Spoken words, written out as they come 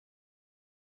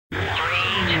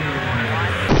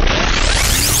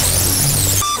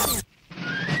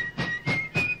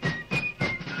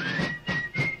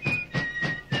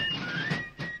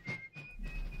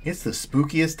It's the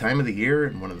spookiest time of the year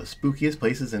and one of the spookiest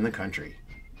places in the country.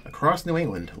 Across New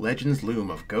England, legends loom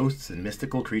of ghosts and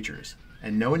mystical creatures,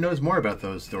 and no one knows more about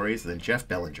those stories than Jeff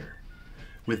Bellinger.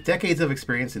 With decades of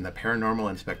experience in the paranormal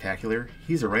and spectacular,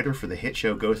 he's a writer for the hit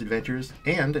show Ghost Adventures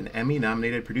and an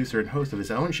Emmy-nominated producer and host of his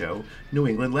own show, New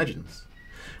England Legends.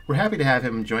 We're happy to have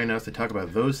him join us to talk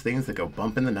about those things that go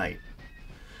bump in the night.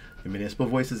 The Municipal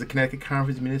Voice is a Connecticut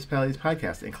Conference of Municipalities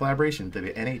podcast in collaboration with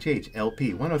WNHH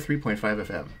LP 103.5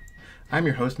 FM. I'm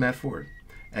your host, Matt Ford.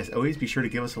 As always, be sure to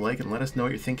give us a like and let us know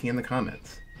what you're thinking in the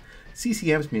comments.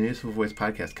 CCM's Municipal Voice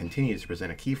podcast continues to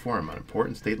present a key forum on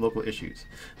important state and local issues.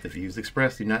 The views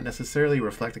expressed do not necessarily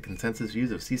reflect the consensus views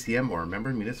of CCM or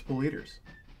member municipal leaders.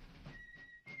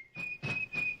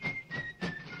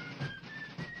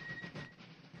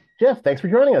 Jeff, thanks for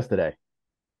joining us today.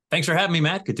 Thanks for having me,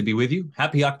 Matt. Good to be with you.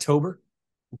 Happy October.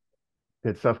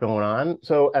 Good stuff going on.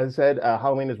 So, as I said,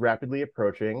 Halloween is rapidly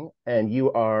approaching, and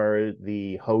you are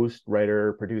the host,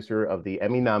 writer, producer of the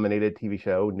Emmy-nominated TV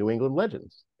show New England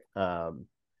Legends,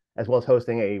 as well as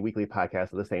hosting a weekly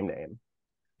podcast of the same name.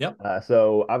 Yep.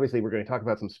 So, obviously, we're going to talk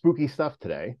about some spooky stuff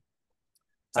today.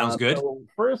 Sounds good. So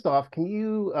first off, can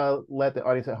you let the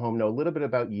audience at home know a little bit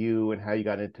about you and how you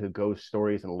got into ghost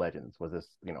stories and legends? Was this,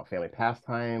 family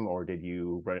pastime, or did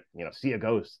you, see a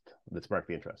ghost that sparked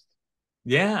the interest?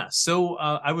 Yeah. So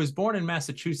I was born in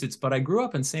Massachusetts, but I grew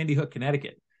up in Sandy Hook,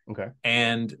 Connecticut. Okay.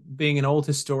 And being an old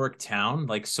historic town,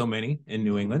 like so many in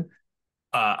New England,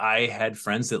 I had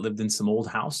friends that lived in some old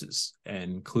houses,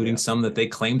 including some that they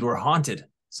claimed were haunted.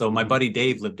 So my buddy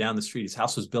Dave lived down the street. His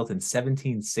house was built in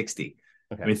 1760.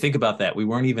 Okay. I mean, think about that. We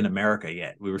weren't even America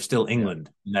yet. We were still England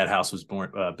when that house was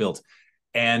built.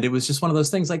 And it was just one of those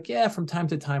things like, from time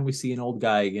to time, we see an old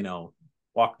guy,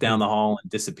 walk down the hall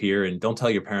and disappear, and don't tell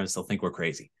your parents, they'll think we're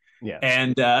crazy. Yeah.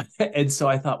 And so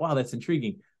I thought, wow, that's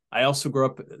intriguing. I also grew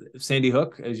up, Sandy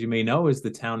Hook, as you may know, is the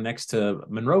town next to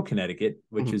Monroe, Connecticut,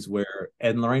 which is where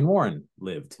Ed and Lorraine Warren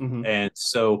lived. And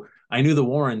so I knew the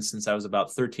Warrens since I was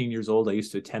about 13 years old. I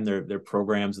used to attend their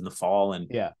programs in the fall. And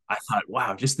I thought,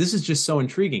 wow, this is just so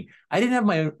intriguing. I didn't have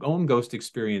my own ghost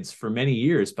experience for many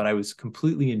years, but I was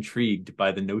completely intrigued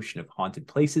by the notion of haunted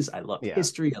places. I loved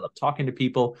history. I loved talking to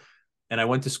people. And I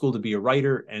went to school to be a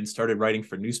writer and started writing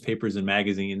for newspapers and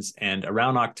magazines. And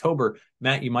around October,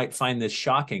 Matt, you might find this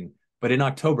shocking, but in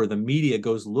October, the media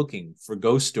goes looking for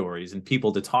ghost stories and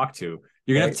people to talk to.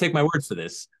 You're going to have to take my word for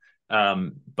this.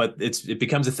 But it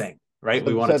becomes a thing, right? So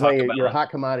we want to talk about you're a hot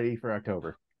commodity for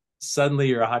October. Suddenly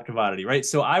you're a hot commodity, right?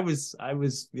 So I was,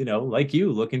 like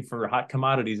you, looking for hot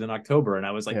commodities in October. And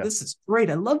I was like, this is great.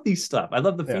 I love these stuff. I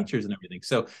love the features and everything.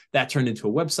 So that turned into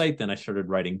a website. Then I started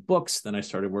writing books. Then I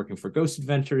started working for Ghost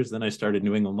Adventures. Then I started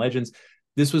New England Legends.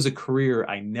 This was a career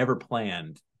I never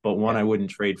planned, but one I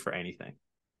wouldn't trade for anything.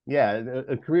 Yeah,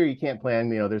 a career you can't plan.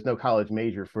 There's no college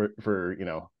major for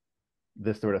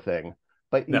this sort of thing.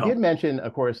 But you did mention,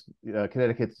 of course,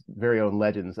 Connecticut's very own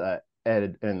legends,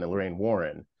 Ed and Lorraine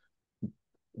Warren.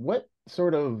 What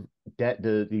sort of debt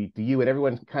do you and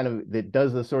everyone kind of that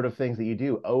does the sort of things that you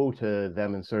do owe to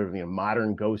them and sort of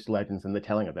modern ghost legends and the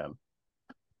telling of them?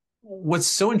 What's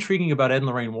so intriguing about Ed and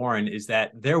Lorraine Warren is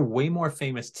that they're way more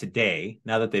famous today,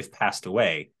 now that they've passed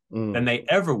away, than they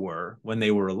ever were when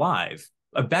they were alive.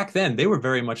 Back then, they were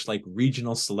very much like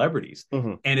regional celebrities.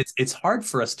 And it's hard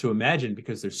for us to imagine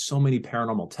because there's so many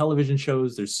paranormal television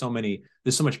shows, there's so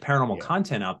much paranormal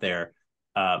content out there.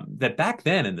 That back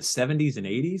then in the 70s and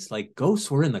 80s, like ghosts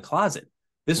were in the closet.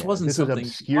 This wasn't something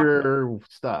obscure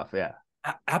stuff.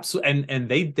 Absolutely. And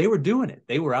they were doing it.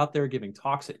 They were out there giving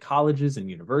talks at colleges and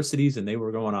universities, and they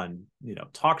were going on,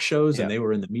 talk shows, and they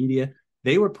were in the media.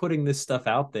 They were putting this stuff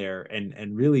out there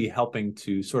and really helping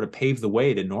to sort of pave the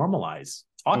way to normalize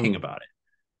talking about it.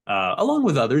 Along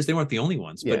with others, they weren't the only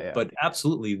ones, but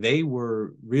absolutely, they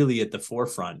were really at the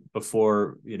forefront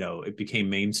before it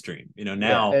became mainstream.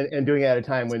 Now and doing it at a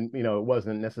time when it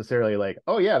wasn't necessarily like,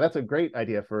 oh yeah, that's a great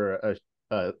idea for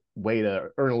a way to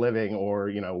earn a living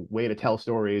or way to tell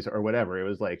stories or whatever. It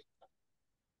was like,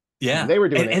 they were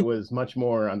doing it was much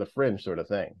more on the fringe sort of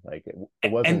thing. Like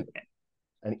it wasn't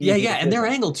an easy decision. And their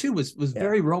angle too was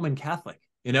very Roman Catholic.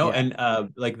 And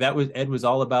Ed was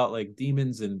all about like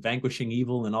demons and vanquishing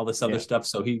evil and all this other stuff.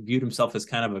 So he viewed himself as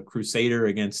kind of a crusader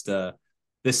against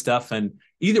this stuff. And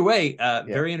either way,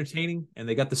 very entertaining. And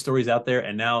they got the stories out there.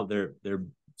 And now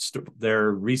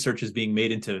their research is being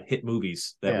made into hit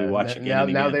movies that we watch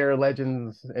again. Now they're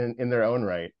legends in their own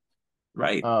right.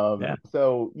 Right.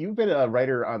 So you've been a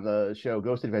writer on the show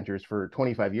Ghost Adventures for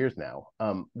 25 years now.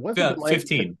 What's it like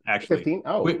 15 actually. 15?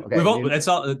 Oh, okay.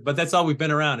 That's all we've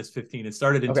been around is 15. It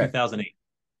started in 2008.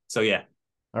 So yeah.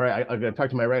 All right, I'm gonna talk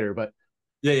to my writer, but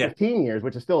Yeah, yeah. 15 years,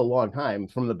 which is still a long time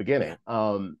from the beginning.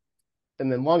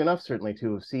 And then long enough certainly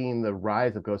to have seen the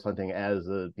rise of ghost hunting as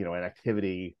a, you know, an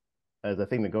activity, as a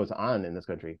thing that goes on in this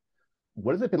country.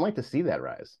 What has it been like to see that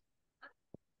rise?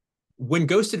 When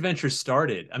Ghost Adventures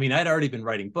started, I mean, I'd already been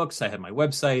writing books. I had my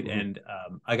website, Mm-hmm. and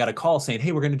I got a call saying,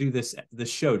 "Hey, we're going to do this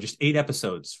show, just 8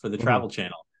 episodes for the Mm-hmm. Travel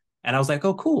Channel." And I was like,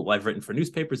 "Oh, cool! I've written for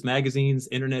newspapers, magazines,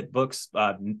 internet, books,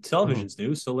 Mm-hmm. television's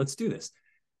news, so let's do this."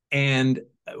 And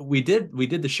we did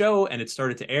the show, and it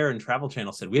started to air. And Travel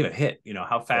Channel said, "We have a hit. You know,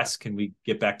 how Yeah. fast can we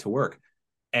get back to work?"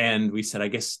 And we said, "I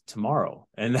guess tomorrow."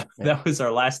 And that, Yeah. that was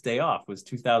our last day off. Was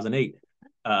 2008.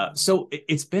 So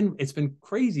it's been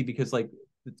crazy because like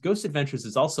Ghost Adventures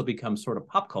has also become sort of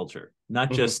pop culture, Mm-hmm.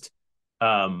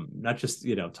 not just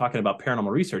talking about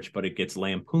paranormal research, but it gets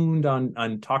lampooned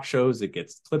on talk shows, it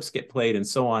gets clips get played and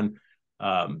so on.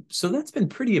 So that's been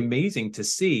pretty amazing to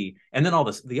see. And then all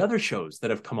the other shows that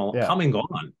have Yeah. come and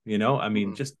gone, I mean,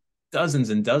 Mm-hmm. just dozens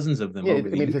and dozens of them Yeah. over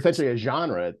I the mean, it's years. essentially a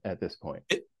genre at this point.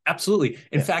 Absolutely.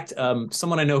 In Yeah. fact,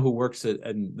 someone I know who works at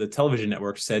the television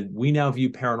network said we now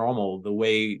view paranormal the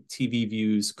way TV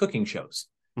views cooking shows,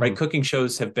 right? Mm-hmm. Cooking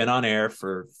shows have been on air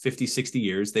for 50, 60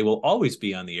 years. They will always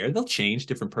be on the air. They'll change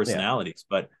different Yeah. personalities,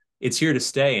 but it's here to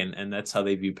stay. And that's how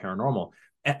they view paranormal.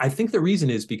 And I think the reason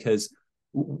is because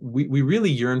we really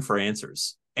yearn for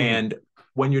answers. Mm-hmm. And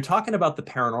when you're talking about the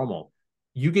paranormal,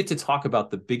 you get to talk about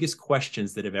the biggest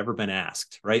questions that have ever been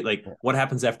asked, right? Like, Yeah. what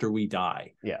happens after we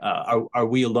die? Yeah. Are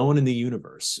we alone in the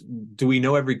universe? Do we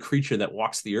know every creature that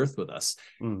walks the earth with us?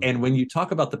 Mm-hmm. And when you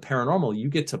talk about the paranormal, you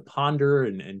get to ponder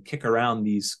and kick around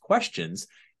these questions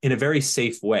in a very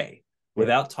safe way Yeah.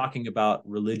 without talking about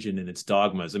religion and its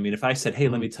dogmas. I mean, if I said, "Hey,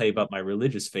 let Mm-hmm. me tell you about my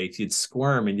religious faith," you'd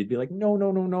squirm and you'd be like, "No,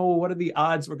 no, no, no. What are the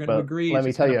odds we're going to But agree? let It's me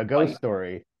just tell going you to a ghost fight."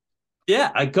 story.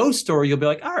 Yeah, a ghost story, you'll be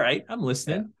like, "All right, I'm Yeah.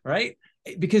 listening," right?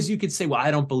 Because you could say, "Well,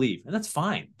 I don't believe," and that's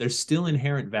fine. There's still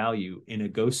inherent value in a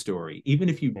ghost story, even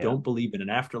if you Yeah. don't believe in an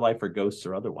afterlife or ghosts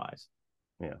or otherwise.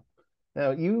 Yeah.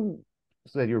 Now, you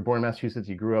said you were born in Massachusetts,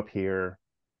 you grew up here.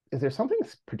 Is there something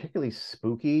particularly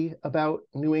spooky about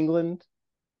New England?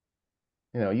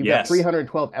 You know, you've got Yes.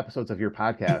 312 episodes of your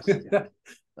podcast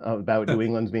about New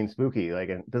England's being spooky. Like,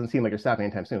 it doesn't seem like you're stopping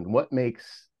anytime soon. What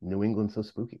makes New England so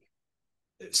spooky?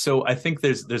 So I think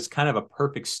there's kind of a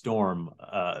perfect storm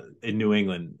in New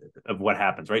England of what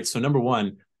happens, right? So number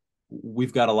one,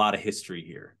 we've got a lot of history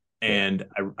here. Yeah. And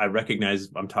I recognize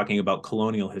I'm talking about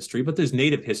colonial history, but there's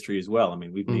native history as well. I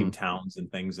mean, we've Mm-hmm. named towns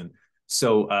and things. And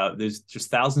so there's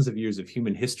just thousands of years of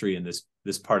human history in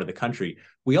this part of the country.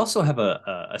 We also have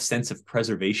a sense of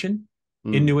preservation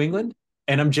in Mm. New England.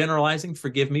 And I'm generalizing,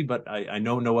 forgive me, but I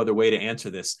know no other way to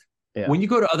answer this. Yeah. When you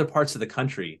go to other parts of the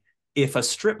country, if a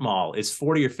strip mall is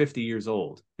 40 or 50 years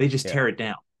old, they just Yeah. tear it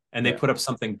down and they Yeah. put up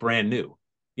something brand new.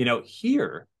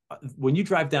 Here, when you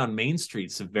drive down main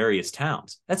streets of various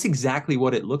towns, that's exactly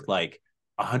what it looked like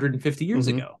 150 years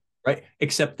Mm-hmm. ago, right?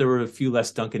 Except there were a few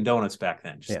less Dunkin' Donuts back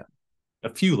then, just Yeah. a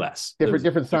few less.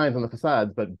 Different signs on the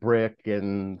facades, but brick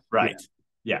and yeah. Right.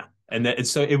 Yeah. And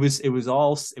so it was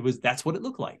that's what it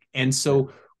looked like. And Yeah.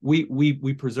 so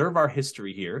we preserve our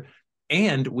history here.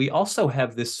 And we also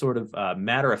have this sort of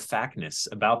matter of factness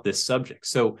about this subject.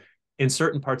 So in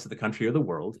certain parts of the country or the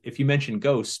world, if you mention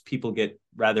ghosts, people get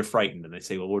rather frightened and they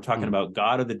say, "Well, we're talking Mm. about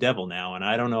God or the devil now." And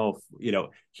I don't know if,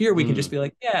 here we can just Mm. be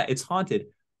like, "Yeah, it's haunted."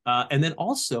 And then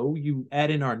also you add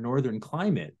in our northern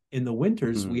climate. In the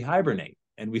winters, Mm. we hibernate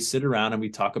and we sit around and we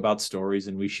talk about stories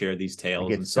and we share these It tales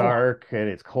and gets so on. dark and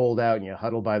it's cold out and you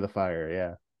huddle by the fire.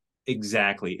 Yeah.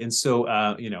 Exactly. And so,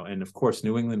 and of course,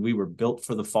 New England, we were built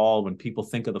for the fall. When people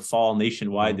think of the fall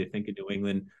nationwide, Mm-hmm. they think of New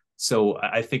England. So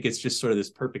I think it's just sort of this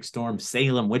perfect storm.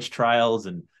 Salem witch trials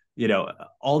and,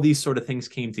 all these sort of things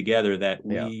came together that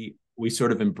Yeah. we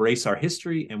sort of embrace our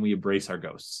history and we embrace our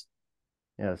ghosts.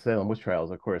 Yeah. Salem witch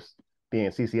trials, of course. Being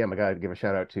at CCM, I got to give a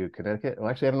shout out to Connecticut. Well,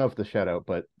 actually, I don't know if the shout out,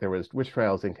 but there was witch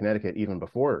trials in Connecticut even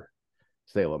before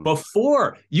Salem.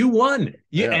 Before you won,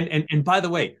 Yeah. and by the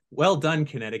way, well done, I don't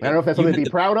Connecticut. know if that's something to be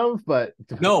proud of, but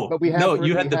No, we have no, you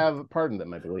we had the have pardoned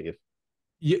them, I believe.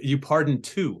 you pardoned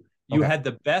two. You Okay. had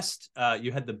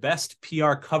the best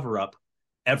PR cover up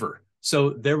ever.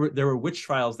 So there were witch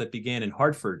trials that began in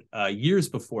Hartford years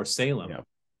before Salem, Yeah.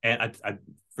 and I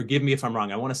forgive me if I'm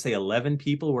wrong. I want to say 11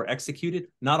 people were executed,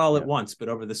 not all Yeah. at once, but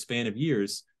over the span of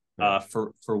years Yeah.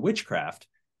 for witchcraft.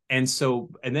 And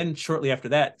then shortly after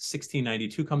that,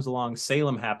 1692 comes along,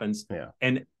 Salem happens, Yeah.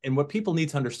 and what people need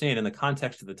to understand in the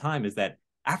context of the time is that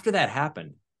after that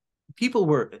happened, people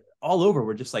were all over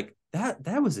were just like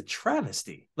that was a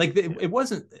travesty. Like it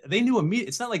wasn't. They knew immediately.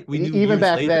 It's not like we knew Even years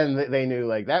back later. then, they knew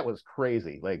like that was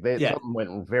crazy. Like Yeah, something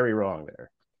went very wrong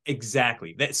there.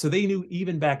 Exactly. So they knew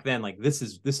even back then, like this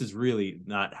is really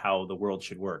not how the world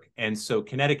should work. And so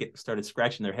Connecticut started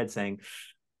scratching their head saying,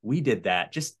 we did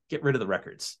that. Just get rid of the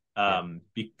records.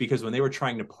 Because when they were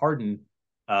trying to pardon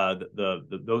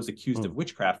those accused of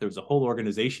witchcraft, there was a whole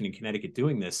organization in Connecticut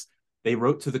doing this. They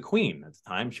wrote to the Queen at the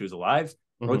time; she was alive.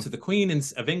 Wrote to the Queen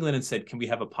of England and said, "Can we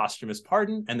have a posthumous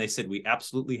pardon?" And they said, "We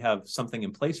absolutely have something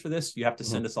in place for this. You have to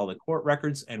send us all the court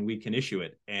records, and we can issue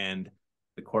it." And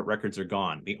the court records are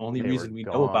gone. The only reason we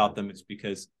know about them is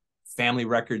because family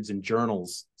records and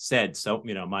journals said so.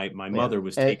 My mother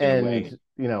was taken away.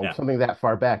 Something that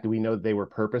far back, do we know they were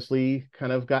purposely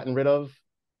kind of gotten rid of?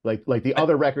 Like the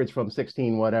other records from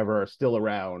 16 whatever are still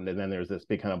around, and then there's this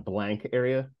big kind of blank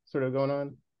area sort of going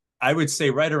on. I would say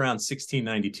right around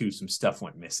 1692, some stuff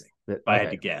went missing. If I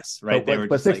had to guess, right? But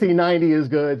 1690 is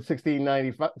good,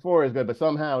 1694 is good, but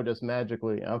somehow just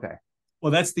magically, okay.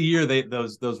 Well, that's the year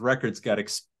those records got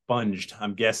expunged,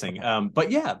 I'm guessing.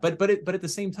 But at the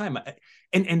same time,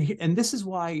 and this is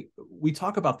why we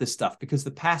talk about this stuff, because the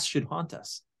past should haunt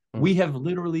us. We have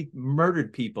literally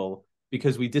murdered people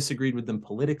because we disagreed with them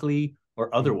politically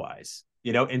or otherwise.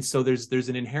 And so there's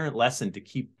an inherent lesson to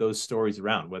keep those stories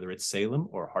around, whether it's Salem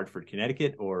or Hartford,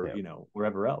 Connecticut, or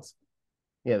wherever else.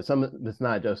 Yeah, it's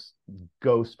not just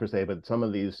ghosts per se, but some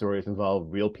of these stories involve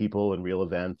real people and real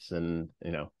events, and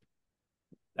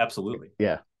Absolutely.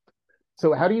 Yeah.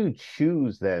 So how do you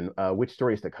choose then which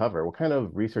stories to cover? What kind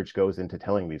of research goes into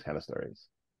telling these kind of stories?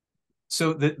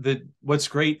 So what's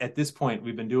great at this point,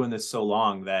 we've been doing this so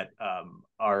long that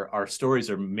our stories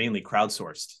are mainly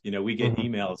crowdsourced. We get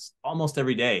emails almost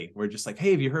every day. We're just like,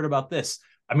 hey, have you heard about this?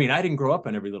 I mean, I didn't grow up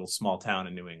in every little small town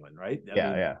in New England, right?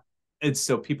 Yeah. And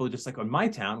so people are just like, in my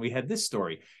town, we had this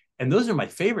story. And those are my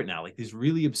favorite now, like these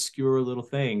really obscure little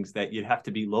things that you'd have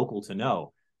to be local to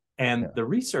know. And the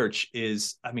research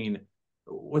is, I mean,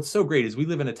 what's so great is we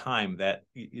live in a time that,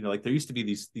 like there used to be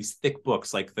these thick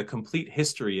books, like the complete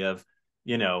history of,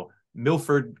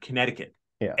 Milford, Connecticut.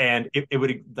 Yeah. And it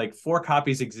would, like, 4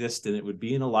 copies exist, and it would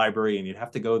be in a library, and you'd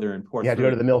have to go there and port. You had to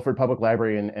go to the Milford Public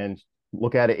Library and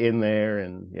look at it in there.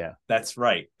 And that's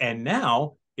right. And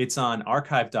now it's on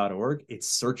archive.org.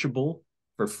 It's searchable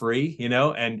for free,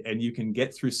 and you can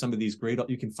get through some of these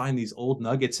you can find these old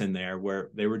nuggets in there where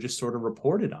they were just sort of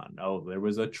reported on. Oh, there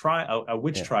was a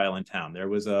witch trial in town. There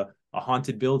was a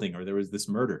haunted building, or there was this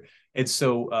murder. And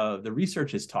so the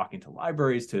research is talking to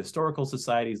libraries, to historical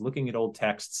societies, looking at old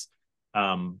texts.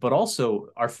 But also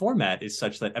our format is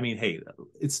such that, I mean, hey,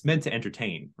 it's meant to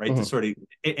entertain, right? To sort of,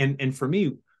 and for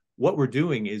me, what we're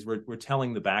doing is we're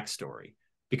telling the backstory.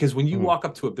 Because when you walk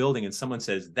up to a building and someone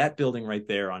says that building right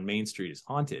there on Main Street is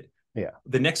haunted,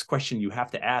 the next question you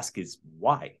have to ask is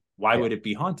why? Why would it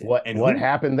be haunted? What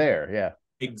happened there? Yeah,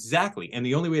 exactly. And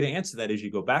the only way to answer that is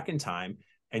you go back in time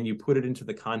and you put it into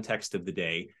the context of the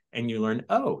day, and you learn,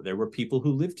 oh, there were people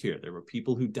who lived here. There were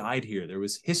people who died here. There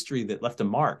was history that left a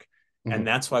mark. And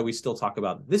that's why we still talk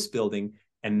about this building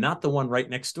and not the one right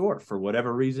next door. For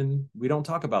whatever reason, we don't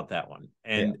talk about that one.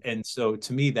 And so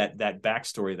to me, that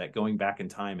backstory, that going back in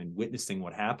time and witnessing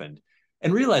what happened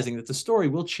and realizing that the story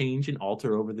will change and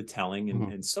alter over the telling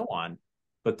and so on.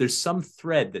 But there's some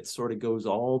thread that sort of goes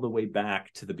all the way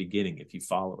back to the beginning if you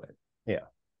follow it. Yeah.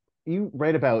 You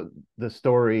write about the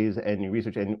stories and you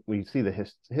research, and we see the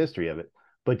history of it.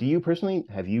 But do you personally,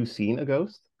 have you seen a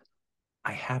ghost?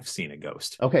 I have seen a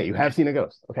ghost. Okay, you have seen a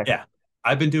ghost. Okay. Yeah.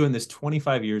 I've been doing this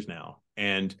 25 years now,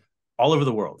 and all over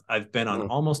the world. I've been on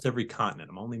almost every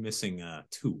continent. I'm only missing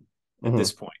 2 at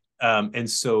this point. And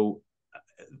so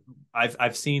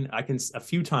I've seen, a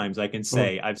few times I can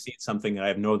say I've seen something that I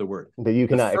have no other word. That you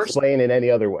cannot explain in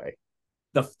any other way.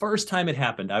 The first time it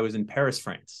happened, I was in Paris,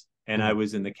 France, and I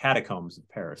was in the catacombs of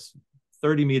Paris,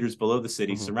 30 meters below the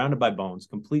city, surrounded by bones,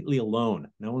 completely alone.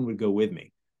 No one would go with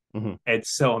me. And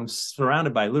so I'm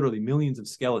surrounded by literally millions of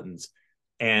skeletons.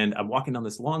 And I'm walking down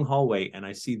this long hallway, and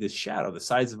I see this shadow the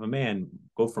size of a man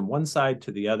go from one side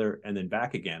to the other and then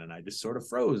back again. And I just sort of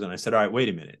froze. And I said, all right, wait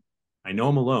a minute. I know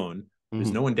I'm alone.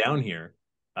 There's no one down here.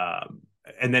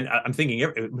 And then I'm thinking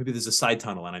maybe there's a side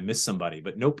tunnel and I missed somebody.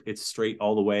 But nope, it's straight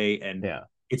all the way. And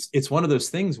it's one of those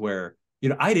things where,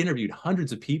 I'd interviewed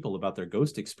hundreds of people about their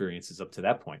ghost experiences up to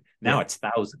that point. Now it's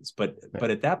thousands. But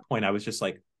at that point, I was just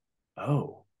like,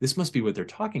 oh, this must be what they're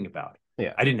talking about.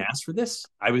 Yeah. I didn't ask for this.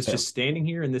 I was just standing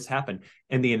here and this happened.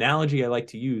 And the analogy I like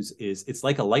to use is it's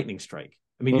like a lightning strike.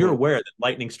 I mean, you're aware that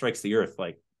lightning strikes the earth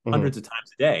like hundreds of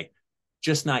times a day,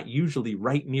 just not usually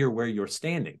right near where you're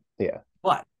standing. Yeah.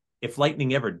 But if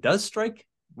lightning ever does strike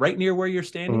right near where you're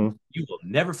standing, you will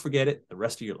never forget it the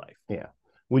rest of your life. Yeah.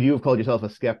 Would you have called yourself a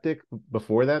skeptic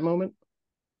before that moment?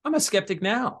 I'm a skeptic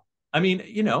now. I mean,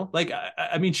 like,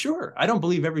 I mean, sure, I don't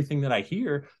believe everything that I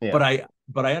hear, Yeah.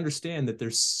 but I understand that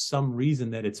there's some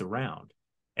reason that it's around.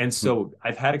 And so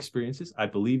I've had experiences. I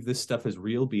believe this stuff is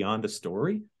real beyond a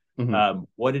story.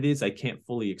 What it is, I can't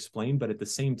fully explain, but at the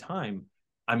same time,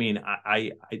 I mean,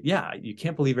 yeah, you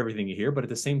can't believe everything you hear, but at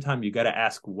the same time, you got to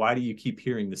ask, why do you keep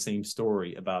hearing the same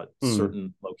story about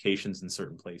certain locations and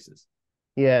certain places?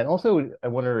 Yeah, and also I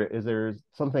wonder, is there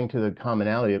something to the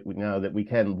commonality that now that we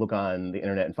can look on the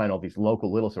internet and find all these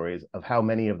local little stories of how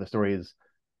many of the stories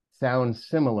sound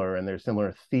similar and there's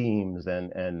similar themes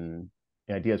and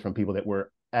ideas from people that were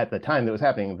at the time that was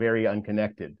happening very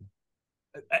unconnected.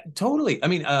 Totally. I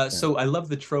mean, Yeah. so I love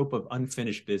the trope of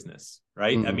unfinished business,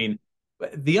 right? I mean,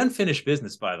 the unfinished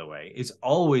business, by the way, is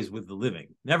always with the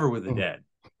living, never with the dead,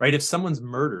 right? If someone's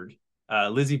murdered,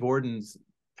 Lizzie Borden's,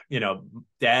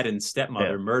 dad and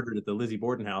stepmother murdered at the Lizzie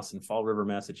Borden house in Fall River,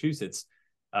 Massachusetts.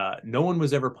 No one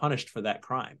was ever punished for that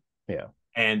crime. Yeah.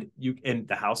 And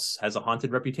the house has a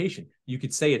haunted reputation. You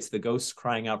could say it's the ghosts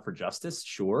crying out for justice,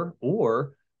 sure,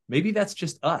 or maybe that's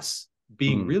just us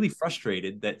being really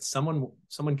frustrated that someone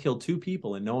killed two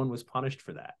people and no one was punished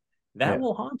for that. That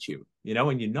will haunt you,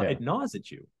 and it gnaws at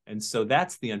you. And so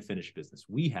that's the unfinished business.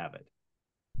 We have it.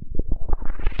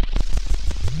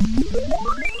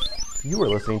 You are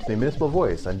listening to the Municipal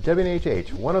Voice on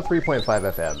WNHH 103.5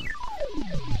 FM.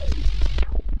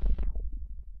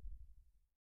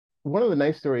 One of the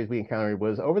nice stories we encountered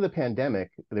was over the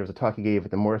pandemic, there was a talk you gave at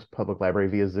the Morris Public Library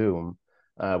via Zoom,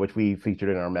 which we featured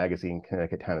in our magazine,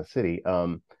 Connecticut Town and City.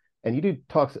 And you do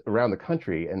talks around the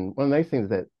country. And one of the nice things is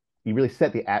that you really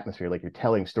set the atmosphere, like you're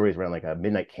telling stories around like a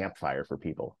midnight campfire for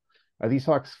people. Are these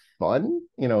talks fun?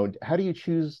 How do you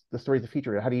choose the stories to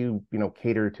feature? How do you,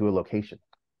 cater to a location?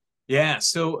 Yeah,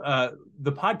 so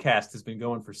the podcast has been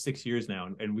going for 6 years now,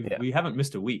 and we haven't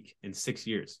missed a week in 6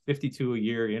 years, 52 a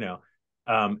year,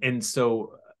 and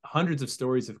so hundreds of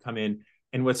stories have come in.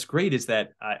 And what's great is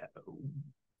that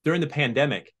during the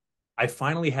pandemic, I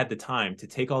finally had the time to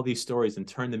take all these stories and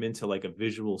turn them into like a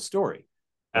visual story.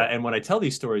 And when I tell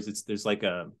these stories, there's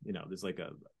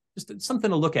just something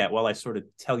to look at while I sort of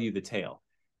tell you the tale.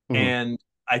 And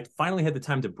I finally had the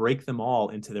time to break them all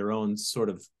into their own sort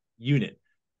of unit.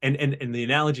 And the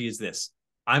analogy is this: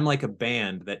 I'm like a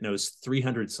band that knows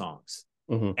 300 songs,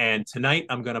 and tonight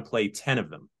I'm going to play 10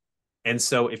 of them. And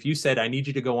so if you said, I need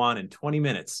you to go on in 20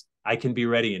 minutes, I can be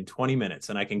ready in 20 minutes,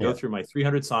 and I can go through my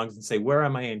 300 songs and say, where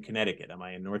am I in Connecticut? Am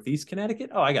I in Northeast Connecticut?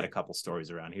 Oh, I got a couple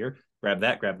stories around here. Grab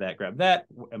that, grab that, grab that.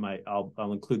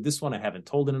 I'll include this one I haven't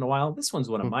told in a while. This one's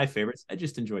one of my favorites. I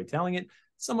just enjoy telling it.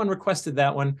 Someone requested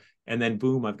that one, and then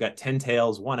boom, I've got 10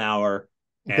 tales, 1 hour.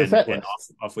 And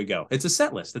off we go. It's a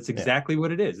set list. That's exactly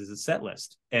what it is. It's a set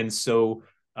list. And so,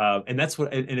 and that's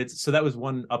what, and it's, so that was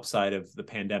one upside of the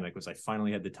pandemic, was I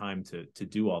finally had the time to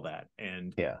do all that.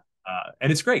 And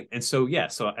and it's great. And so,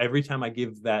 so every time I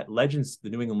give that the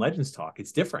New England Legends talk,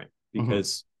 it's different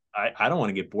because I don't want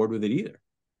to get bored with it either.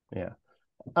 Yeah.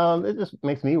 It just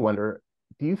makes me wonder,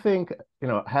 do you think,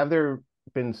 have there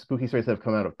been spooky stories that have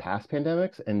come out of past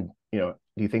pandemics? And, do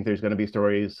you think there's going to be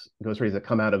ghost stories that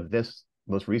come out of this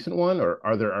most recent one, or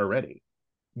are there already?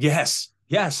 Yes,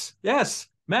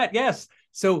 Matt. Yes.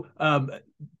 So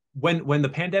when the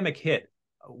pandemic hit,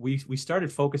 we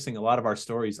started focusing a lot of our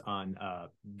stories on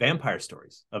vampire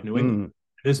stories of New England.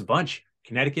 There's a bunch: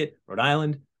 Connecticut, Rhode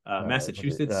Island,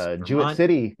 Massachusetts, Jewett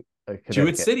City,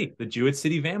 Jewett City, the Jewett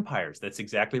City vampires. That's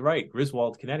exactly right.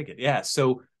 Griswold, Connecticut. Yeah.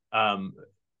 So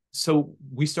so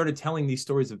we started telling these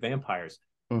stories of vampires.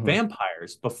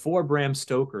 Vampires before Bram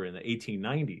Stoker in the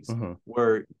 1890s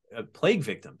were plague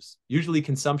victims, usually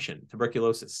consumption,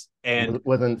 tuberculosis. And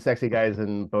wasn't sexy guys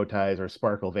in bow ties or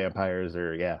sparkle vampires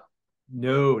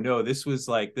No, this was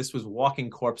walking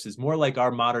corpses, more like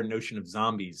our modern notion of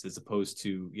zombies, as opposed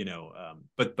to,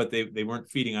 but they weren't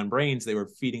feeding on brains. They were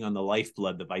feeding on the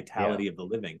lifeblood, the vitality of the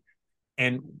living.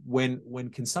 And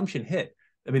when consumption hit,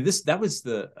 I mean, that was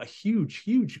a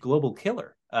huge global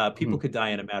killer. People could die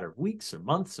in a matter of weeks or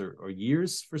months or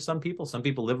years for some people. Some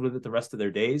people lived with it the rest of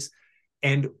their days.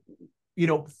 And,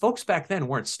 folks back then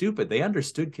weren't stupid. They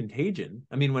understood contagion.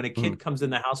 I mean, when a kid comes in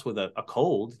the house with a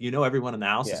cold, everyone in the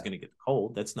house is going to get the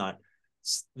cold. That's not,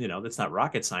 that's not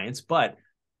rocket science. But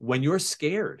when you're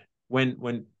scared,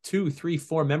 when 2, 3,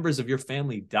 4 members of your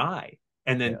family die,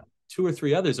 and then 2 or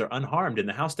 3 others are unharmed, in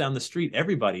the house down the street,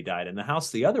 everybody died. In the house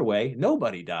the other way,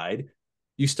 nobody died.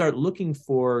 You start looking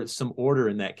for some order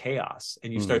in that chaos,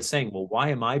 and you start saying, well, why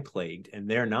am I plagued and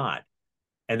they're not?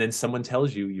 And then someone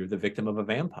tells you you're the victim of a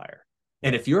vampire.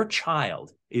 And if your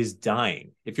child is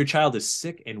dying, if your child is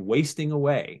sick and wasting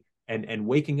away, and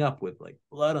waking up with like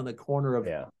blood on the corner of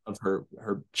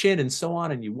her chin and so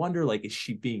on. And you wonder, like, is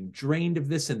she being drained of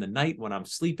this in the night when I'm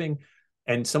sleeping?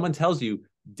 And someone tells you,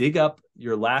 dig up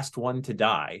your last one to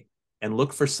die and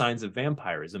look for signs of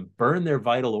vampirism, burn their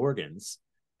vital organs,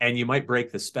 and you might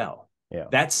break the spell. Yeah.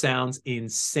 That sounds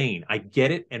insane. I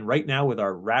get it. And right now, with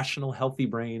our rational, healthy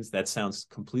brains, that sounds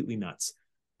completely nuts.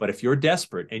 But if you're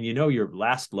desperate and you know your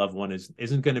last loved one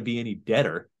isn't going to be any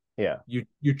deader,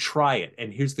 you try it.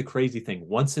 And here's the crazy thing.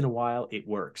 Once in a while, it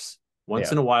works.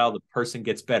 Once in a while, the person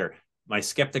gets better. My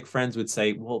skeptic friends would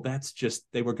say, well, that's just,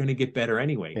 they were going to get better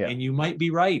anyway. Yeah. And you might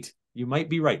be right. You might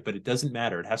be right, but it doesn't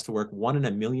matter. It has to work 1 in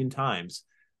a million times,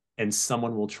 and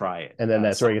someone will try it. And then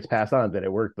that story gets passed on that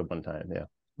it worked the one time. Yeah.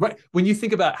 Right. When you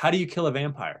think about how do you kill a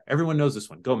vampire, everyone knows this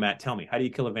one. Go, Matt, tell me. How do you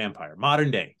kill a vampire?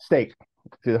 Modern day. Stake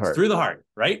through the heart. It's through the heart,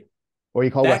 right? Or you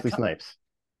call Wesley Snipes.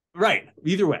 Right.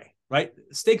 Either way, right?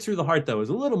 Stake through the heart, though, is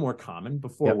a little more common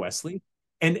before Wesley.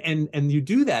 And you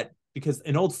do that because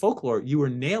in old folklore, you were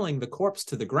nailing the corpse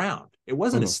to the ground. It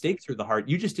wasn't a stake through the heart.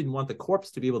 You just didn't want the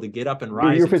corpse to be able to get up and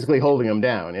rise. You're physically holding him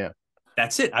down. Yeah.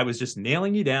 That's it. I was just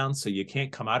nailing you down so you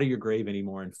can't come out of your grave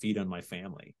anymore and feed on my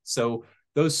family. So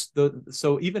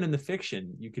so even in the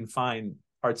fiction, you can find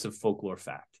parts of folklore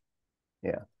fact.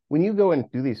 Yeah. When you go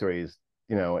and do these stories,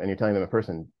 and you're telling them in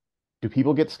person, do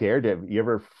people get scared? Do you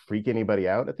ever freak anybody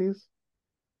out at these?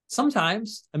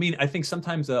 Sometimes. I mean, I think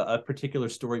sometimes a particular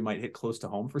story might hit close to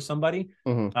home for somebody.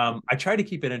 I try to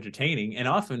keep it entertaining and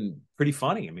often pretty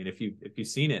funny. I mean, if you've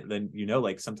seen it, then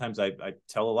like sometimes I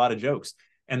tell a lot of jokes.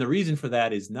 And the reason for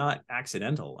that is not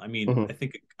accidental. I mean, I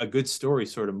think a good story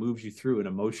sort of moves you through an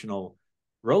emotional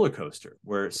roller coaster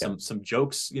where some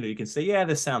jokes, you can say, yeah,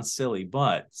 this sounds silly,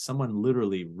 but someone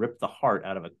literally ripped the heart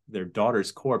out of their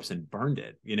daughter's corpse and burned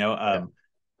it.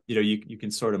 You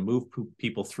can sort of move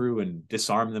people through and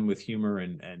disarm them with humor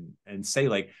and say,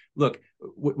 like, look,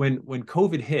 when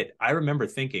COVID hit, I remember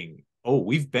thinking, oh,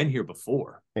 we've been here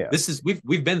before. Yeah.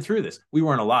 We've been through this. We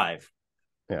weren't alive,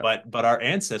 but our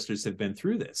ancestors have been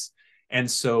through this. And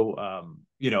so,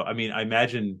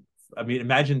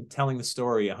 imagine telling the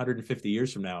story 150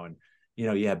 years from now. And,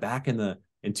 back in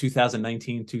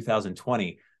 2019,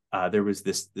 2020, there was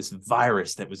this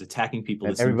virus that was attacking people.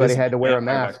 And everybody had to wear a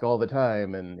mask all the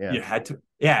time. And you had to.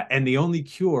 Yeah. And the only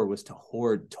cure was to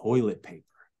hoard toilet paper.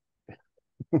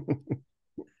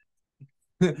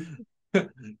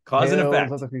 Cause and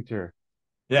effect. Of the future.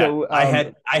 Yeah. So, I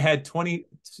had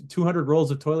 200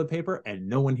 rolls of toilet paper and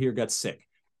no one here got sick.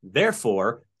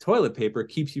 Therefore, toilet paper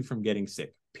keeps you from getting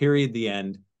sick. Period. The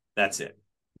end. That's it.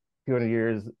 200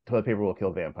 years, toilet paper will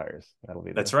kill vampires. That'll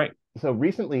be. That's right. So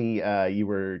recently, you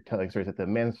were telling stories at the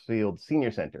Mansfield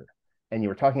Senior Center, and you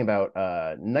were talking about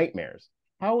nightmares.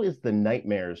 How is the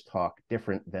nightmares talk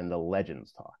different than the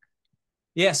legends talk?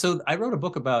 Yeah, so I wrote a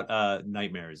book about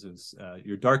nightmares. It's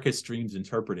Your Darkest Dreams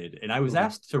Interpreted, and I was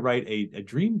asked to write a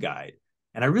dream guide,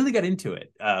 and I really got into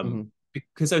it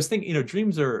because I was thinking,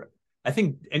 dreams are. I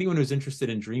think anyone who's interested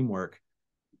in dream work,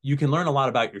 you can learn a lot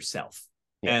about yourself.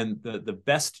 Yeah. And the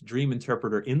best dream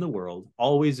interpreter in the world,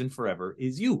 always and forever,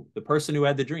 is you, the person who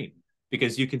had the dream,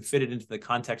 because you can fit it into the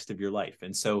context of your life.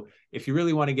 And so if you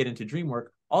really want to get into dream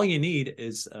work, all you need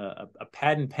is a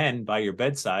pad and pen by your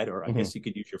bedside, or I guess you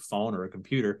could use your phone or a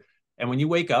computer. And when you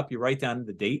wake up, you write down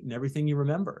the date and everything you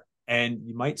remember, and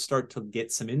you might start to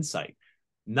get some insight.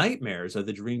 Nightmares are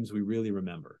the dreams we really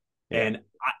remember. Yeah. And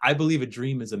I believe a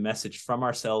dream is a message from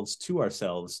ourselves to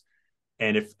ourselves.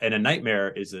 And a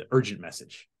nightmare is an urgent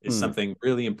message, is something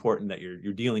really important that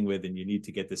you're dealing with, and you need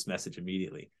to get this message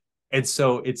immediately. And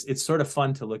so it's sort of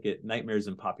fun to look at nightmares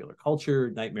in popular culture,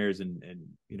 nightmares in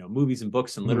movies and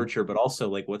books and literature, but also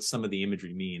like what some of the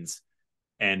imagery means,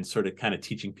 and sort of kind of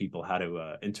teaching people how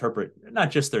to interpret not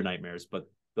just their nightmares, but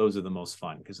those are the most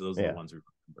fun because those are the ones we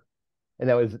remember.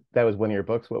 And that was one of your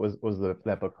books. What was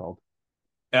that book called?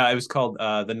 It was called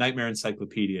The Nightmare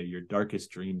Encyclopedia: Your Darkest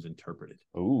Dreams Interpreted.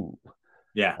 Ooh.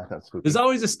 Yeah, there's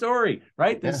always a story,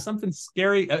 right? There's something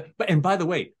scary. And by the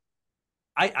way,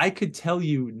 I could tell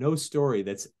you no story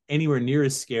that's anywhere near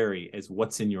as scary as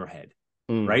what's in your head,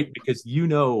 right? Because you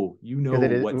know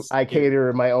what's. I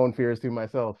cater my own fears to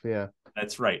myself. Yeah,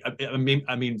 that's right. I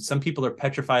mean, some people are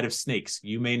petrified of snakes.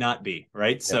 You may not be,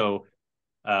 right? Yeah. So,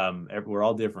 we're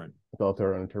all different. It's all to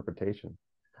our own interpretation.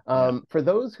 For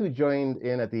those who joined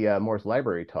in at the Morse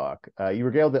Library talk, you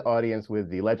regaled the audience with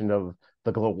the legend of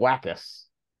the Glowacus.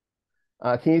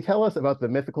 Can you tell us about the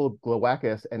mythical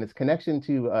Glowacus and its connection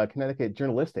to Connecticut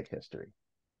journalistic history?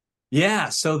 Yeah,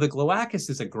 so the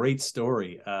Glowacus is a great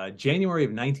story. January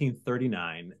of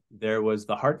 1939, there was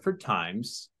the Hartford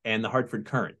Times and the Hartford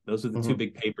Courant. Those are the two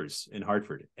big papers in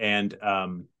Hartford. And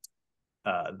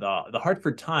the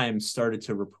Hartford Times started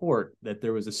to report that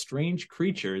there was a strange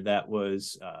creature that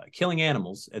was killing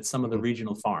animals at some of the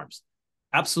regional farms.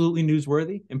 Absolutely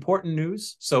newsworthy, important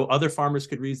news. So other farmers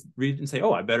could read and say,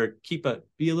 "Oh, I better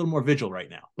be a little more vigilant right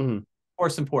now." Of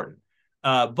course, important.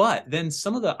 But then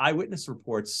some of the eyewitness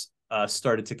reports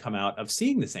started to come out of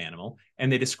seeing this animal,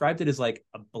 and they described it as like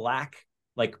a black,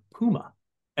 like puma.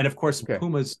 And of course,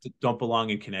 pumas don't belong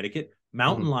in Connecticut.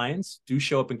 Mountain lions do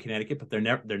show up in Connecticut, but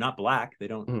they're not black. They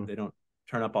don't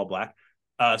turn up all black.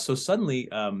 So suddenly,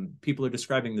 people are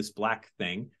describing this black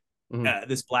thing,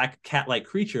 this black cat-like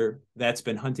creature that's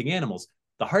been hunting animals.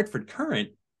 The Hartford Current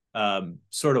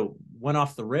sort of went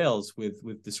off the rails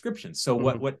with descriptions. So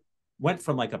what went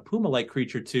from like a puma-like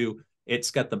creature to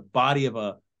it's got the body of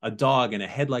a dog and a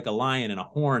head like a lion and a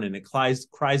horn, and it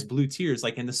cries blue tears.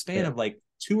 Like in the span of like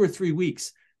 2 or 3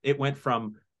 weeks, it went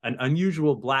from an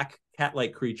unusual black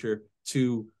cat-like creature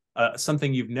to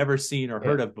something you've never seen or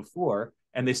heard of before.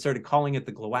 And they started calling it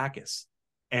the Gloacus.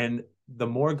 And the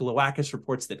more Gloacus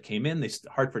reports that came in,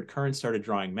 Hartford Current started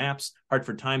drawing maps.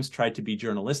 Hartford Times tried to be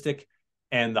journalistic,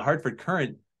 and the Hartford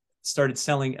Current started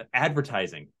selling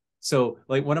advertising. So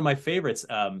like one of my favorites,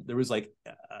 there was like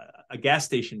a gas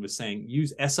station was saying,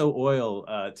 use Esso oil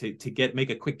to make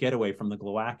a quick getaway from the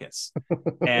Gloacus.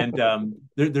 And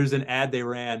there's an ad they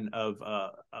ran of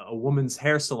a woman's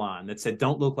hair salon that said,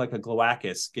 don't look like a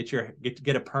Gloacus,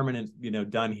 get a permanent,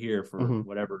 done here for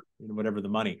whatever the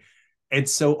money. And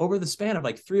so over the span of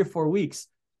like 3 or 4 weeks,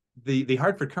 the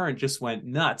Hartford Current just went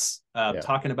nuts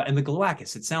talking about, and the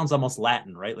Gloacus, it sounds almost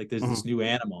Latin, right? Like there's this new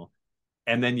animal.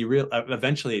 And then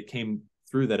eventually it came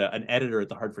through that an editor at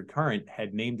the Hartford Current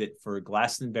had named it for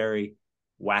Glastonbury,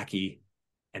 Wacky,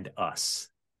 and Us,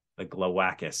 the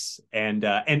Gloacus.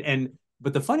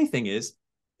 But the funny thing is,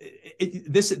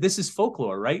 this is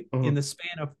folklore, right? In the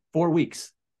span of 4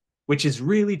 weeks, which is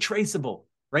really traceable,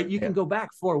 right? You can go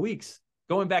back 4 weeks.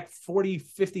 Going back 40,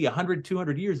 50, 100,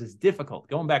 200 years is difficult.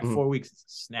 Going back 4 weeks is a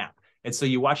snap. And so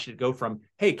you watched it go from,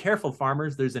 hey, careful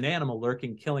farmers, there's an animal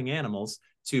lurking, killing animals,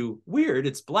 to weird,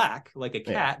 it's black, like a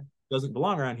cat, doesn't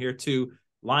belong around here, to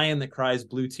lion that cries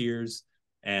blue tears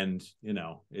and,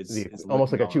 it's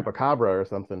almost like a chupacabra or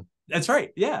something. That's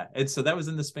right. Yeah. And so that was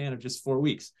in the span of just 4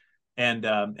 weeks. And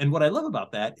what I love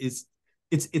about that is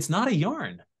it's not a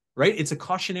yarn, right? It's a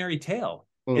cautionary tale.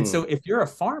 And so if you're a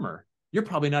farmer, you're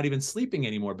probably not even sleeping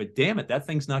anymore, but damn it, that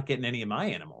thing's not getting any of my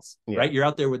animals, right? You're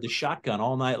out there with the shotgun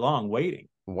all night long, waiting.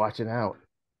 Watching out.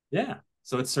 Yeah.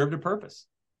 So it served a purpose.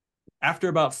 After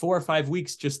about 4 or 5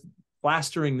 weeks, just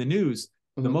plastering the news,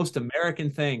 the most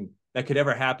American thing that could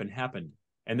ever happen happened.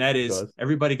 And that is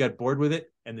everybody got bored with it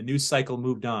and the news cycle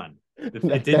moved on.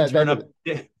 It didn't turn up.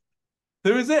 That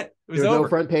was it. It was over. No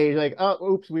front page like,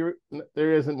 oh, oops,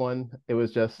 there isn't one. It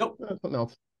was just something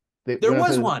else. There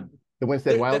was one. The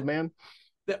Winstead Wild Man?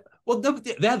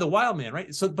 The wild man,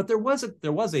 right? So, but there was a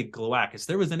Gloacus.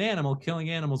 There was an animal killing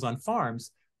animals on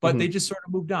farms, but they just sort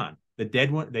of moved on. The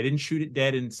dead one, they didn't shoot it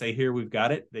dead and say, here, we've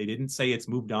got it. They didn't say it's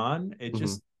moved on. It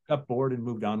just got bored and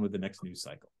moved on with the next news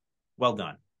cycle. Well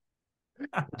done.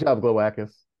 Good job,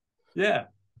 Gloacus. Yeah.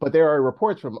 But there are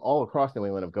reports from all across New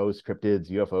England of ghosts,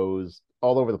 cryptids, UFOs,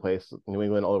 all over the place, New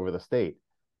England, all over the state.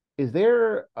 Is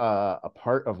there a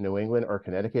part of New England or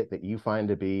Connecticut that you find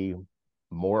to be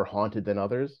more haunted than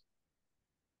others?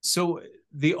 So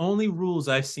the only rules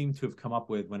I seem to have come up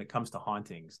with when it comes to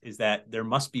hauntings is that there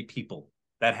must be people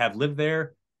that have lived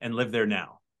there and live there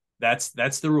now. That's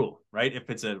the rule, right? If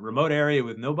it's a remote area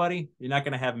with nobody, you're not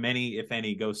going to have many, if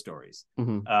any, ghost stories.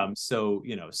 So,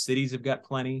 cities have got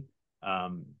plenty.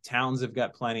 Towns have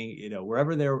got plenty.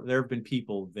 Wherever there have been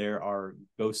people, there are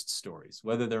ghost stories.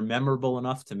 Whether they're memorable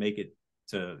enough to make it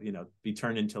to, be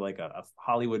turned into like a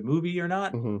Hollywood movie or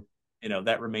not,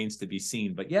 that remains to be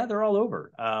seen. But yeah, they're all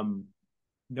over.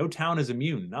 No town is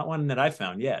immune. Not one that I've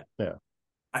found yet. Yeah.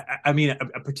 I mean,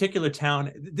 a particular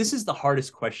town, this is the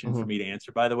hardest question for me to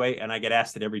answer, by the way. And I get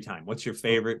asked it every time. What's your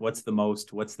favorite? What's the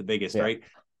most? What's the biggest, right?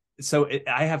 So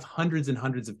I have hundreds and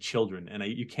hundreds of children, and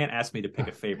you can't ask me to pick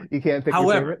a favorite. You can't pick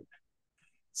your favorite?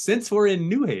 Since we're in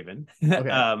New Haven,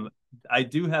 I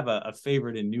do have a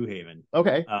favorite in New Haven.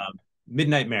 Okay.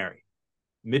 Midnight Mary.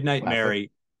 Midnight Mary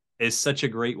is such a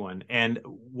great one. And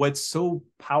what's so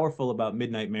powerful about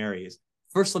Midnight Mary is,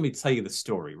 first, let me tell you the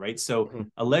story, right? So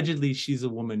allegedly, she's a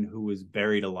woman who was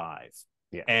buried alive.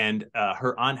 Yeah. And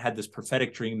her aunt had this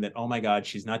prophetic dream that, oh my God,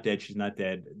 she's not dead. She's not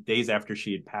dead. Days after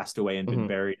she had passed away and been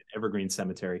buried in Evergreen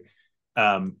Cemetery.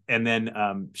 And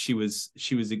then she was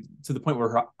to the point where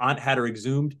her aunt had her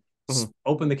exhumed,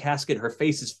 opened the casket. Her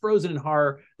face is frozen in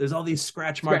horror. There's all these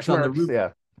scratch marks on the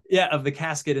roof of the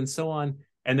casket and so on.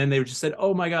 And then they just said,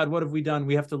 oh my God, what have we done?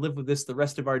 We have to live with this the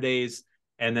rest of our days.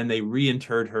 And then they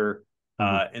reinterred her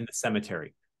in the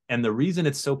cemetery. And the reason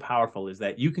it's so powerful is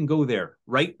that you can go there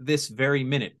right this very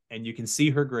minute and you can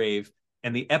see her grave.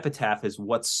 And the epitaph is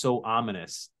what's so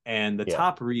ominous. And the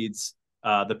top reads,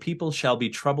 the people shall be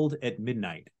troubled at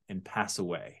midnight and pass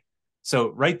away. So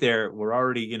right there, we're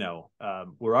already,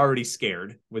 we're already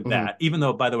scared with that, even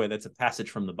though, by the way, that's a passage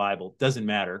from the Bible. Doesn't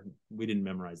matter. We didn't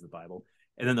memorize the Bible.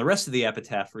 And then the rest of the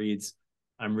epitaph reads,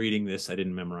 I'm reading this, I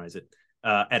didn't memorize it.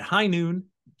 At high noon,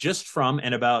 just from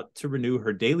and about to renew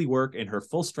her daily work in her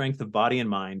full strength of body and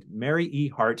mind, Mary E.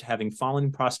 Hart, having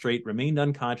fallen prostrate, remained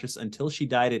unconscious until she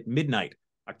died at midnight,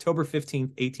 October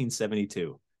 15th,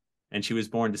 1872. And she was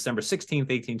born December 16th,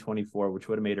 1824, which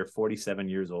would have made her 47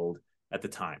 years old at the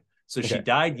time. So she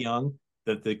died young.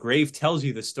 The grave tells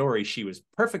you the story. She was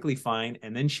perfectly fine,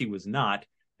 and then she was not.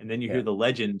 And then you hear the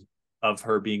legend of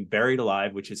her being buried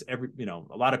alive, which is a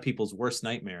lot of people's worst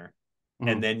nightmare.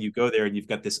 And then you go there and you've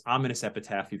got this ominous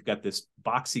epitaph. You've got this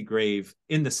boxy grave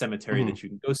in the cemetery that you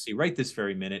can go see right this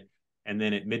very minute. And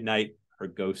then at midnight, her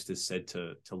ghost is said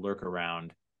to lurk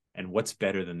around. And what's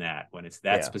better than that when it's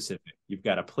that specific? You've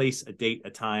got a place, a date, a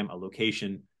time, a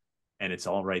location, and it's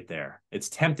all right there. It's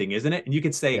tempting, isn't it? And you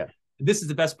could say, this is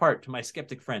the best part to my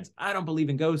skeptic friends. I don't believe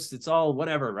in ghosts. It's all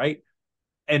whatever, right?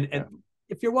 And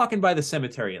if you're walking by the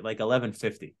cemetery at like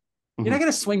 11:50, you're not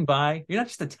going to swing by. You're not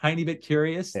just a tiny bit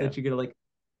curious that you're going to like,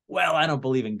 well, I don't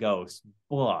believe in ghosts,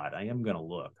 but I am going to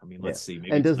look. I mean, let's see.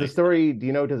 Maybe and does the story, do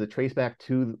you know, does it trace back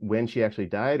to when she actually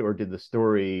died, or did the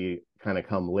story kind of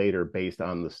come later based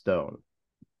on the stone?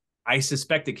 I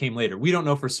suspect it came later. We don't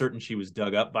know for certain she was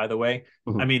dug up, by the way.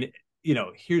 I mean,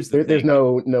 here's the thing. There's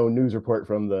no news report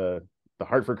from the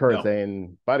Hartford Courant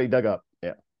saying body dug up.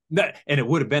 Yeah. And it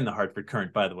would have been the Hartford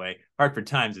Courant, by the way. Hartford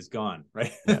Times is gone,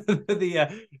 right?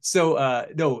 Yeah.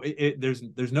 No,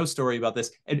 there's no story about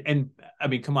this. And I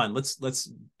mean, come on,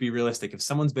 let's be realistic. If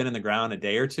someone's been in the ground a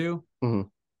day or two,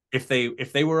 if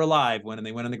they were alive when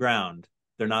they went in the ground,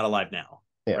 they're not alive now,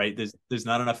 right? There's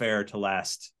not enough air to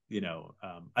last.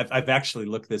 I've actually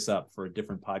looked this up for a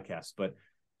different podcast, but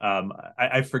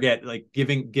I forget, like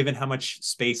given how much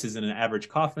space is in an average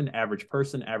coffin, average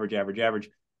person, average.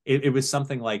 It was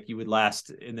something like you would last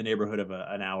in the neighborhood of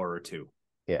an hour or two.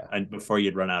 And before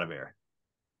you'd run out of air.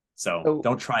 So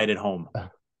don't try it at home.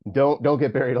 Don't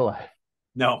get buried alive.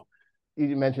 No.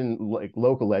 You mentioned like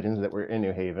local legends that were in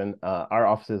New Haven. Our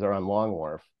offices are on Long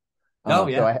Wharf. So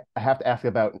I have to ask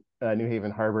about New Haven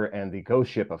Harbor and the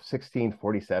ghost ship of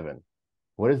 1647.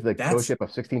 What is the ghost ship of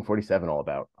 1647 all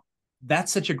about?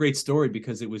 That's such a great story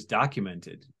because it was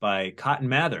documented by Cotton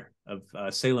Mather of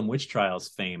Salem witch trials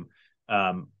fame.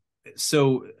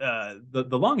 So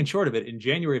the long and short of it, in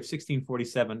January of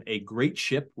 1647, a great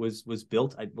ship was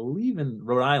built, I believe, in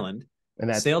Rhode Island, and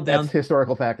that's sailed down. That's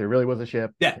historical fact. There really was a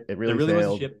ship. Yeah, it really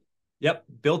sailed. Was a ship. Yep,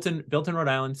 built in Rhode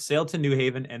Island, sailed to New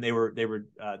Haven, and they were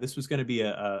this was going to be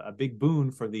a big boon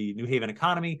for the New Haven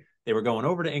economy. They were going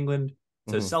over to England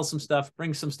to sell some stuff,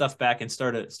 bring some stuff back, and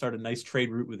start a nice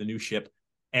trade route with a new ship.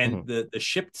 And the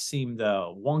ship seemed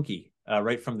wonky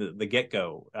right from the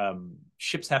get-go.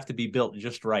 Ships have to be built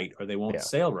just right or they won't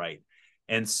sail right.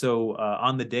 And so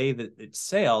on the day that it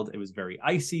sailed, it was very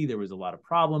icy. There was a lot of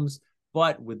problems.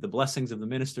 But with the blessings of the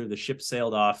minister, the ship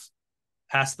sailed off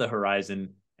past the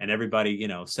horizon, and everybody,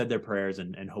 said their prayers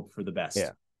and hoped for the best.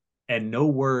 And no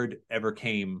word ever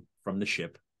came from the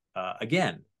ship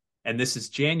again. And this is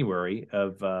January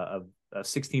of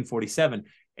 1647.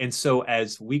 And so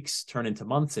as weeks turn into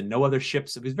months and no other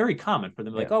ships, it was very common for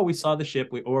them, like, oh, we saw the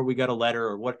ship, or we got a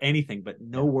letter or anything, but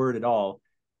no word at all.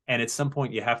 And at some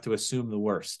point you have to assume the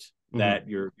worst, that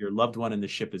your loved one in the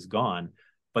ship is gone.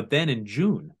 But then in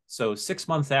June, so 6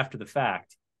 months after the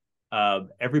fact,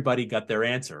 everybody got their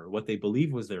answer, what they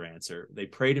believed was their answer. They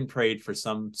prayed and prayed for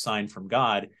some sign from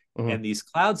God. And these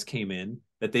clouds came in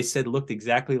that they said looked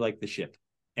exactly like the ship.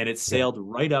 And it sailed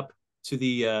right up to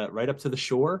the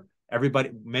shore.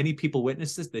 Many people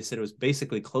witnessed this. They said it was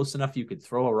basically close enough you could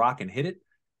throw a rock and hit it.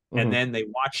 And then they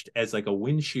watched as like a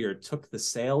wind shear took the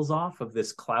sails off of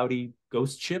this cloudy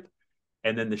ghost ship.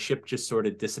 And then the ship just sort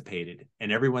of dissipated.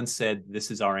 And everyone said,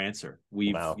 this is our answer.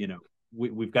 We've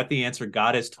got the answer.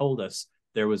 God has told us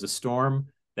there was a storm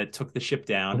that took the ship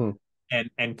down.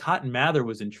 And Cotton Mather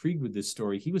was intrigued with this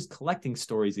story. He was collecting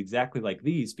stories exactly like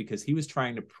these because he was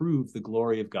trying to prove the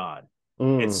glory of God.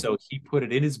 And so he put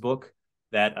it in his book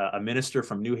that a minister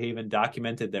from New Haven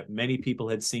documented that many people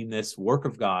had seen this work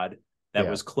of God that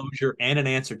was closure and an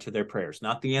answer to their prayers.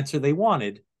 Not the answer they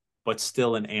wanted, but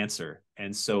still an answer.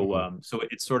 And so so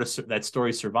it sort of, that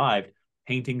story survived.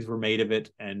 Paintings were made of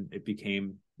it, and it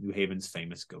became New Haven's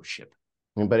famous ghost ship.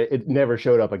 But it never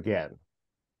showed up again.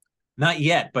 Not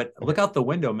yet, but look out the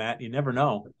window, Matt. You never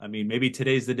know. I mean, maybe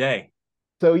today's the day.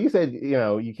 So you said,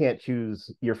 you can't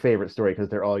choose your favorite story because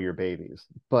they're all your babies.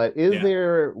 But is Yeah.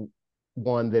 there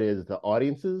one that is the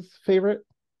audience's favorite?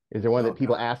 Is there one Oh, that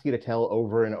people God. ask you to tell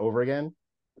over and over again?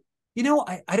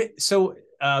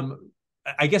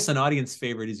 I guess an audience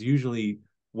favorite is usually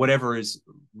whatever is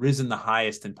risen the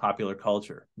highest in popular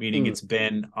culture, meaning it's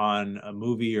been on a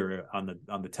movie or on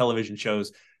the television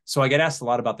shows. So I get asked a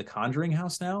lot about the Conjuring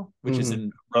House now, which is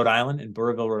in Rhode Island, in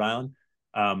Burrillville, Rhode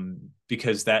Island.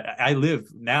 Because that I live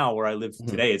now where I live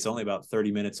today, it's only about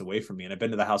 30 minutes away from me. And I've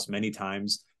been to the house many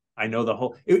times. I know the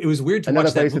whole, it was weird to Another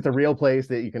watch that place movie. it's a real place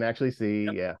that you can actually see.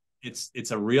 Yep. Yeah.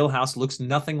 It's a real house, looks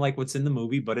nothing like what's in the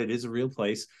movie, but it is a real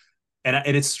place.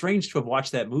 And it's strange to have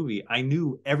watched that movie. I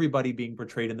knew everybody being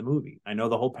portrayed in the movie. I know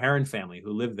the whole Perrin family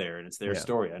who lived there, and it's their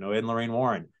story. I know Ed and Lorraine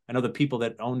Warren. I know the people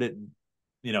that owned it,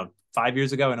 5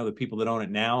 years ago. I know the people that own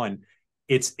it now. And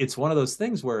it's one of those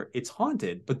things where it's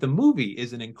haunted, but the movie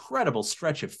is an incredible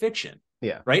stretch of fiction.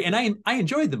 Yeah. Right. And I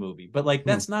enjoyed the movie, but like,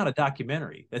 that's not a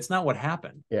documentary. That's not what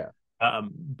happened. Yeah.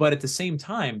 But at the same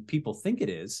time, people think it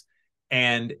is.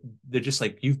 And they're just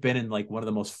like, you've been in like one of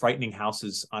the most frightening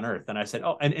houses on earth. And I said,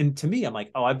 oh, and to me, I'm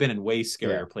like, oh, I've been in way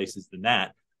scarier places than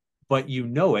that. But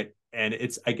it. And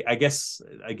it's, I guess,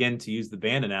 again, to use the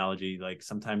band analogy, like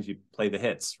sometimes you play the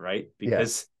hits, right?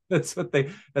 Because that's what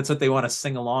they want to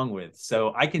sing along with.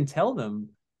 So I can tell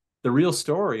them the real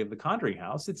story of the Conjuring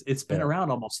House. It's been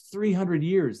around almost 300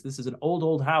 years. This is an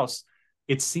old house.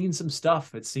 It's seen some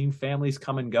stuff. It's seen families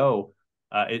come and go.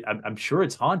 I'm sure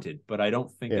it's haunted, but I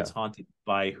don't think it's haunted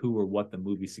by who or what the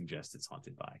movie suggests it's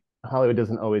haunted by. Hollywood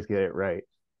doesn't always get it right.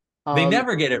 They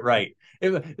never get it right.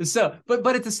 But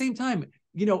at the same time,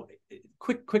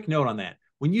 quick note on that.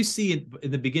 When you see it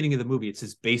in the beginning of the movie, it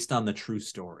says based on the true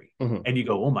story. And you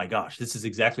go, oh my gosh, this is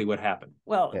exactly what happened.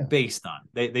 Well, based on.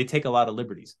 They take a lot of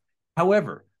liberties.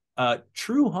 However,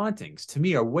 true hauntings to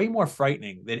me are way more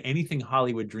frightening than anything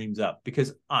Hollywood dreams up,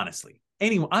 because honestly,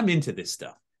 I'm into this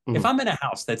stuff. If I'm in a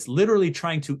house that's literally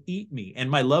trying to eat me and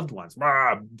my loved ones,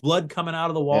 blood coming out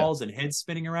of the walls and heads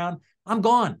spinning around, I'm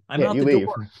gone. I'm out the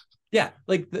door. Yeah,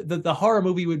 like the horror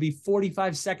movie would be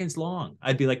 45 seconds long.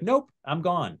 I'd be like, nope, I'm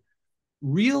gone.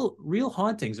 Real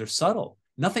hauntings are subtle.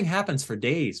 Nothing happens for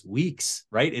days, weeks,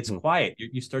 right? It's quiet.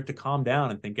 You start to calm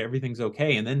down and think everything's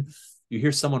okay. And then you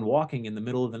hear someone walking in the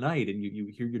middle of the night and you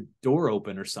hear your door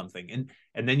open or something.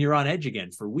 And then you're on edge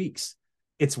again for weeks.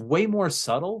 It's way more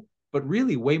subtle, but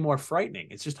really way more frightening.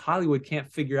 It's just Hollywood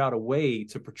can't figure out a way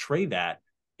to portray that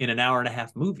in an hour and a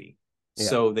half movie. Yeah.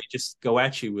 So they just go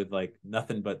at you with like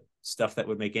nothing but stuff that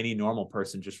would make any normal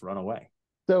person just run away.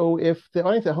 So if the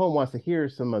audience at home wants to hear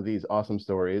some of these awesome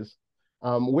stories,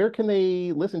 where can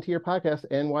they listen to your podcast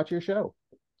and watch your show?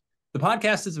 The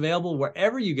podcast is available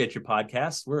wherever you get your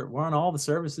podcasts. We're on all the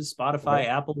services, Spotify,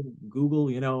 Apple, Google,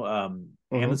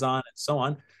 Amazon, and so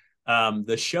on.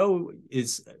 The show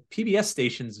is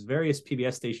various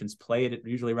PBS stations play it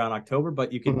usually around October,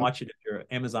 but you can watch it if you're an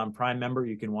Amazon Prime member.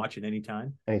 You can watch it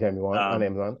anytime. Anytime you want on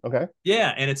Amazon. Okay.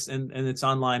 Yeah, and it's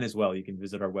online as well. You can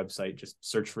visit our website, just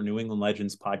search for New England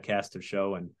Legends podcast or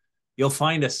show, and you'll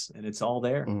find us, and it's all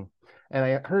there. And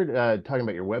I heard talking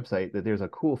about your website that there's a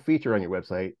cool feature on your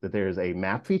website, that there's a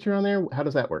map feature on there. How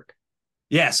does that work?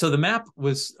 Yeah, so the map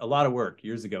was a lot of work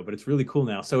years ago, but it's really cool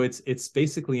now. So it's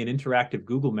basically an interactive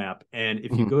Google map, and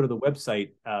if you go to the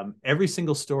website, every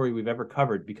single story we've ever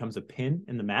covered becomes a pin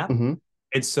in the map.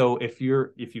 And so if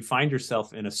you find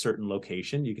yourself in a certain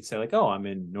location, you could say like, oh, I'm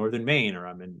in northern Maine, or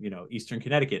I'm in eastern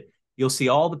Connecticut. You'll see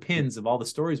all the pins of all the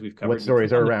stories we've covered. What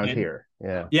stories are around here?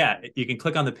 Yeah, you can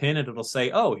click on the pin and it'll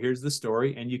say, oh, here's the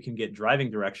story, and you can get driving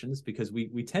directions, because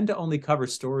we tend to only cover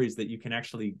stories that you can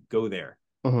actually go there.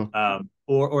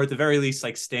 Or at the very least,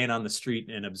 like stand on the street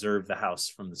and observe the house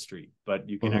from the street, but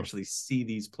you can actually see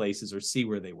these places or see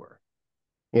where they were.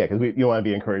 Yeah, because you want to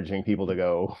be encouraging people to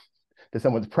go to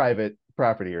someone's private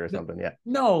property or something. Yeah.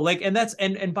 No, like, and that's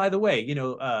and by the way,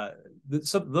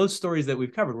 those stories that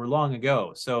we've covered were long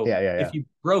ago. So if you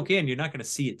broke in, you're not going to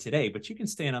see it today, but you can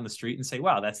stand on the street and say,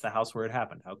 wow, that's the house where it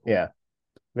happened. How cool. Yeah.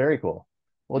 Very cool.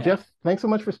 Well, Jeff, thanks so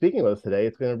much for speaking with us today.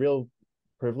 It's been a real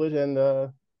privilege, and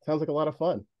sounds like a lot of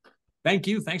fun. Thank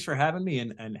you. Thanks for having me,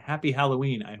 and happy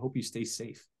Halloween. I hope you stay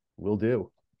safe. Will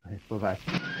do. Bye-bye.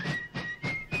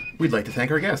 We'd like to thank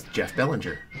our guest, Jeff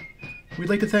Bellinger. We'd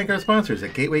like to thank our sponsors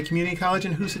at Gateway Community College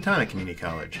and Housatonic Community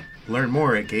College. Learn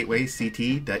more at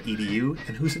gatewayct.edu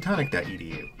and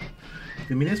housatonic.edu.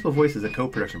 The Municipal Voice is a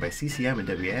co-production by CCM and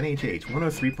WNHH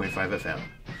 103.5 FM.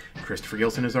 Christopher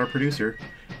Gilson is our producer.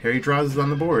 Harry Draws is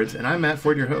on the boards, and I'm Matt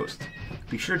Ford, your host.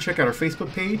 Be sure to check out our Facebook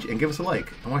page and give us a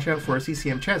like, and watch out for our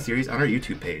CCM chat series on our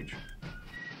YouTube page.